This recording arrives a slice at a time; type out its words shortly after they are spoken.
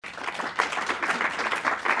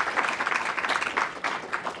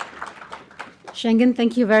Schengen,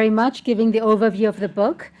 thank you very much giving the overview of the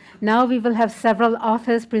book. Now we will have several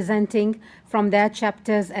authors presenting from their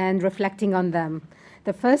chapters and reflecting on them.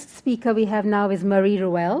 The first speaker we have now is Marie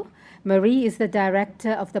Ruel. Marie is the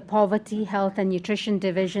director of the Poverty, Health and Nutrition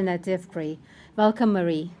Division at IFPRI. Welcome,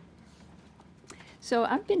 Marie. So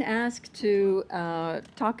I've been asked to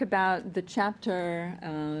talk about the chapter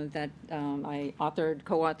that I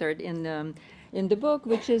co-authored in the book,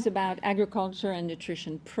 which is about agriculture and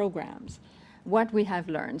nutrition programs, what we have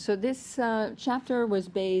learned. So this chapter was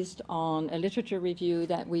based on a literature review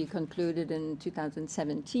that we concluded in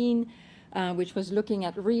 2017, which was looking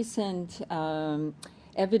at recent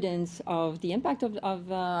evidence of the impact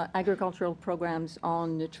of agricultural programs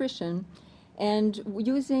on nutrition, and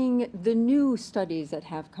using the new studies that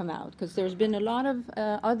have come out, because there's been a lot of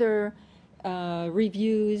other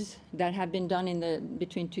reviews that have been done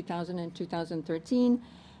between 2000 and 2013,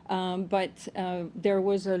 but there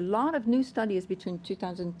was a lot of new studies between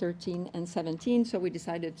 2013 and 17, so we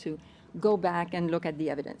decided to go back and look at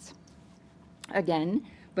the evidence again,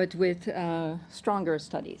 but with stronger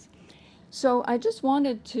studies. So I just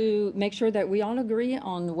wanted to make sure that we all agree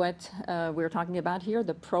on what we're talking about here,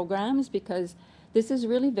 the programs, because this is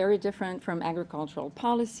really very different from agricultural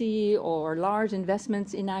policy or large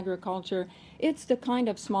investments in agriculture. It's the kind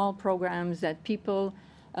of small programs that people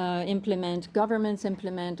implement, governments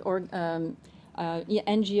implement, or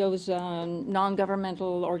NGOs,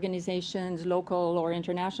 non-governmental organizations, local or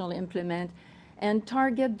international implement, and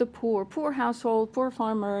target the poor household, poor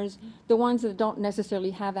farmers, the ones that don't necessarily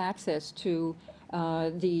have access to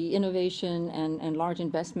the innovation and large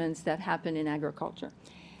investments that happen in agriculture.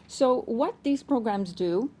 So what these programs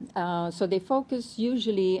do, so they focus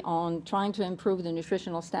usually on trying to improve the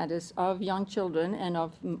nutritional status of young children and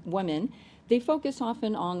of women. They focus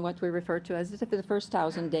often on what we refer to as the first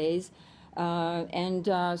 1,000 days, and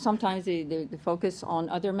sometimes they focus on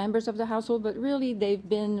other members of the household, but really they've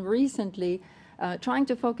been recently trying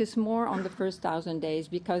to focus more on the first 1,000 days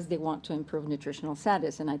because they want to improve nutritional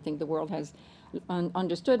status. And I think the world has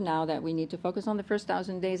understood now that we need to focus on the first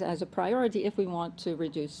 1,000 days as a priority if we want to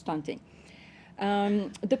reduce stunting.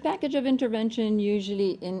 The package of intervention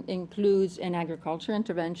usually includes an agriculture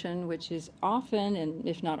intervention, which is often, and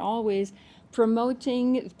if not always,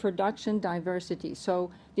 promoting production diversity.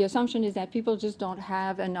 So the assumption is that people just don't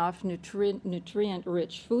have enough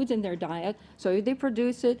nutrient-rich foods in their diet. So if they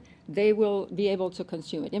produce it, they will be able to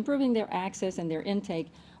consume it, improving their access and their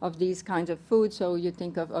intake of these kinds of foods. So you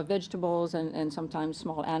think of vegetables and sometimes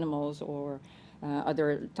small animals or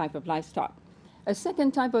other type of livestock. A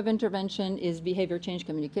second type of intervention is behavior change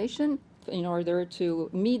communication. In order to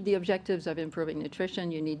meet the objectives of improving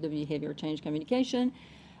nutrition, you need the behavior change communication.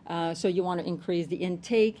 So you want to increase the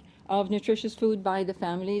intake of nutritious food by the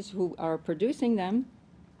families who are producing them.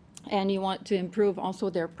 And you want to improve also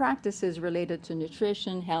their practices related to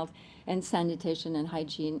nutrition, health, and sanitation and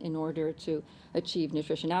hygiene in order to achieve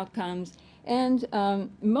nutrition outcomes. And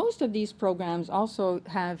most of these programs also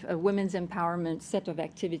have a women's empowerment set of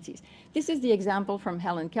activities. This is the example from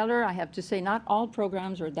Helen Keller. I have to say not all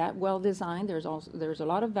programs are that well designed. There's a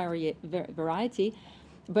lot of variety.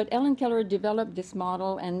 But Ellen Keller developed this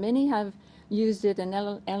model, and many have used it,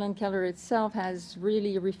 and Ellen Keller itself has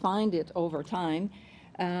really refined it over time.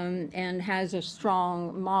 And has a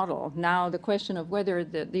strong model. Now, the question of whether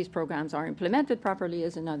these programs are implemented properly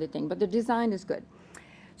is another thing, but the design is good.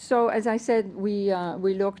 So, as I said, we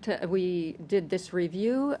did this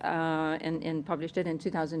review and published it in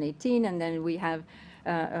 2018, and then we have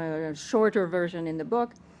a shorter version in the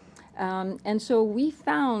book. And so we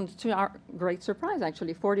found, to our great surprise,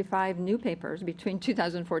 actually, 45 new papers between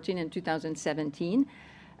 2014 and 2017.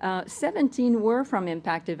 17 were from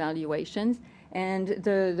impact evaluations. And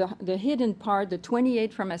the hidden part, the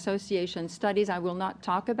 28 from association studies, I will not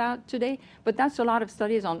talk about today, but that's a lot of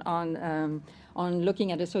studies on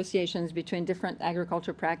looking at associations between different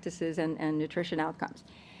agriculture practices and nutrition outcomes.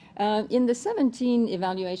 In the 17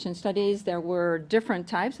 evaluation studies, there were different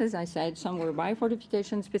types, as I said. Some were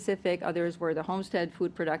biofortification specific, others were the homestead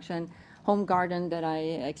food production, home garden that I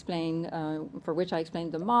explained, for which I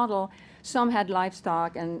explained the model. Some had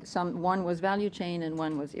livestock, and one was value chain and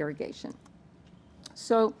one was irrigation.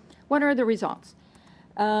 So what are the results?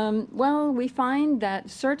 Well, we find that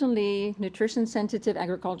certainly nutrition-sensitive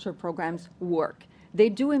agriculture programs work. They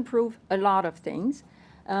do improve a lot of things,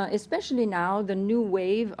 especially now, the new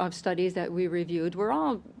wave of studies that we reviewed were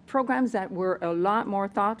all programs that were a lot more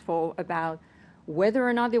thoughtful about whether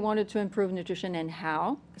or not they wanted to improve nutrition and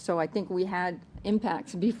how. So I think we had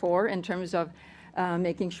impacts before in terms of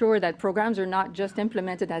making sure that programs are not just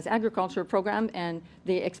implemented as agriculture program and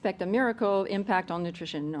they expect a miracle impact on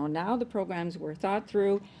nutrition. No, now the programs were thought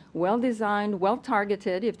through, well designed, well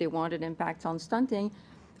targeted if they wanted impacts on stunting,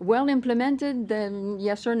 well implemented, then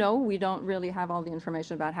yes or no. We don't really have all the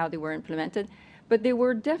information about how they were implemented, but they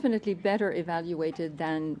were definitely better evaluated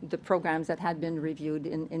than the programs that had been reviewed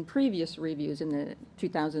in previous reviews in the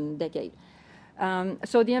 2000 decade.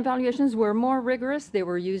 So the evaluations were more rigorous. They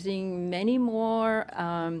were using many more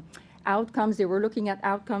outcomes. They were looking at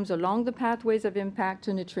outcomes along the pathways of impact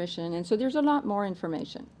to nutrition. And so there's a lot more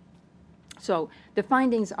information. So the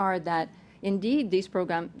findings are that indeed these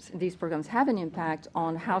programs have an impact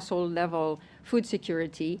on household level food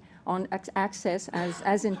security, on access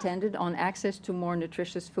as intended, on access to more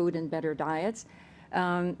nutritious food and better diets.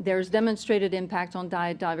 There's demonstrated impact on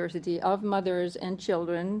diet diversity of mothers and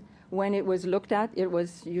children. When it was looked at, it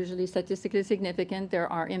was usually statistically significant. There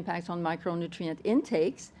are impacts on micronutrient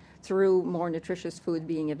intakes through more nutritious food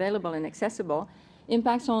being available and accessible.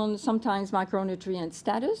 Impacts on sometimes micronutrient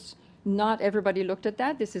status. Not everybody looked at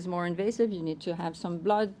that. This is more invasive. You need to have some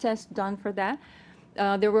blood tests done for that.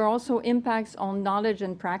 There were also impacts on knowledge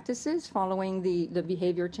and practices following the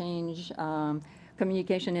behavior change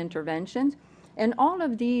communication interventions. And all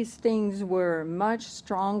of these things were much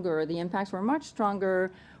stronger. The impacts were much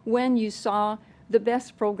stronger when you saw the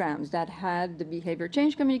best programs that had the behavior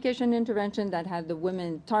change communication intervention, that had the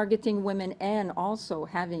women targeting women and also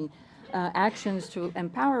having actions to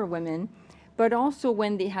empower women, but also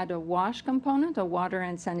when they had a WASH component, a water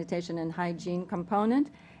and sanitation and hygiene component,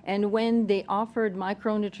 and when they offered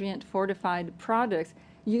micronutrient fortified products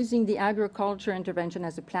using the agriculture intervention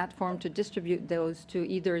as a platform to distribute those to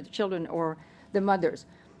either the children or the mothers.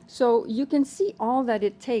 So you can see all that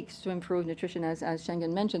it takes to improve nutrition, as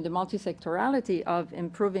Shengen mentioned, the multisectorality of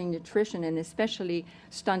improving nutrition and especially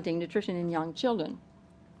stunting nutrition in young children.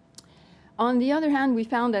 On the other hand, we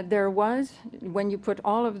found that there was, when you put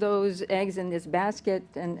all of those eggs in this basket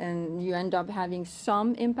and you end up having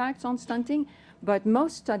some impacts on stunting, but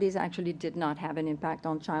most studies actually did not have an impact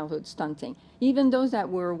on childhood stunting. Even those that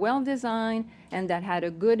were well designed and that had a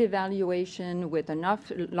good evaluation with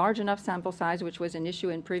large enough sample size, which was an issue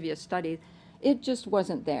in previous studies, it just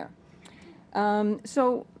wasn't there.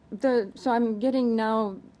 So I'm getting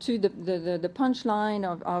now to the punchline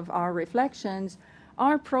of our reflections.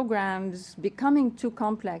 Are programs becoming too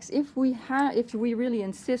complex? If we really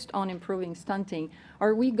insist on improving stunting,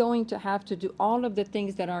 are we going to have to do all of the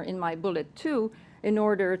things that are in my bullet 2 in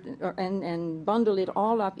order and bundle it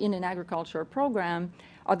all up in an agriculture program?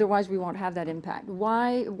 Otherwise, we won't have that impact.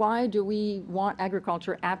 Why do we want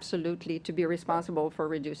agriculture absolutely to be responsible for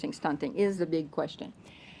reducing stunting is the big question.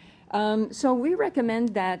 So we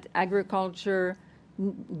recommend that agriculture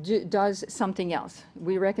does something else.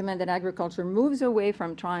 We recommend that agriculture moves away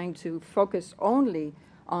from trying to focus only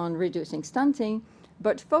on reducing stunting,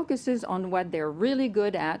 but focuses on what they're really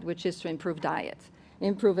good at, which is to improve diets,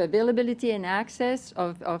 improve availability and access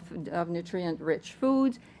of nutrient-rich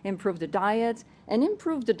foods, improve the diets, and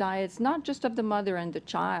improve the diets not just of the mother and the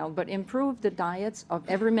child, but improve the diets of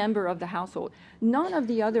every member of the household. None of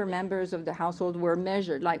the other members of the household were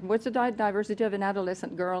measured. Like, what's the diet diversity of an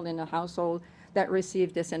adolescent girl in a household that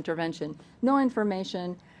received this intervention? No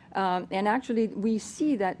information. And actually, we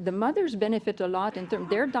see that the mothers benefit a lot in terms,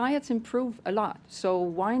 their diets improve a lot. So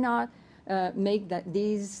why not make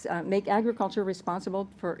agriculture responsible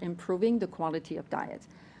for improving the quality of diets?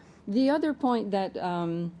 The other point that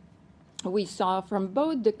we saw from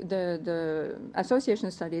both the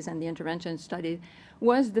association studies and the intervention studies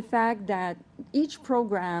was the fact that each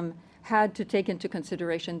program had to take into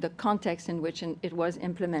consideration the context in which it was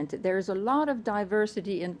implemented. There is a lot of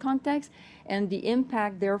diversity in context, and the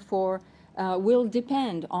impact, therefore, will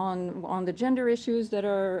depend on the gender issues that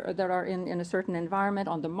are in a certain environment,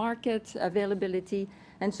 on the market availability.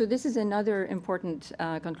 And so this is another important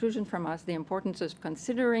conclusion from us, the importance of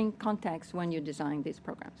considering context when you design these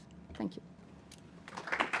programs. Thank you.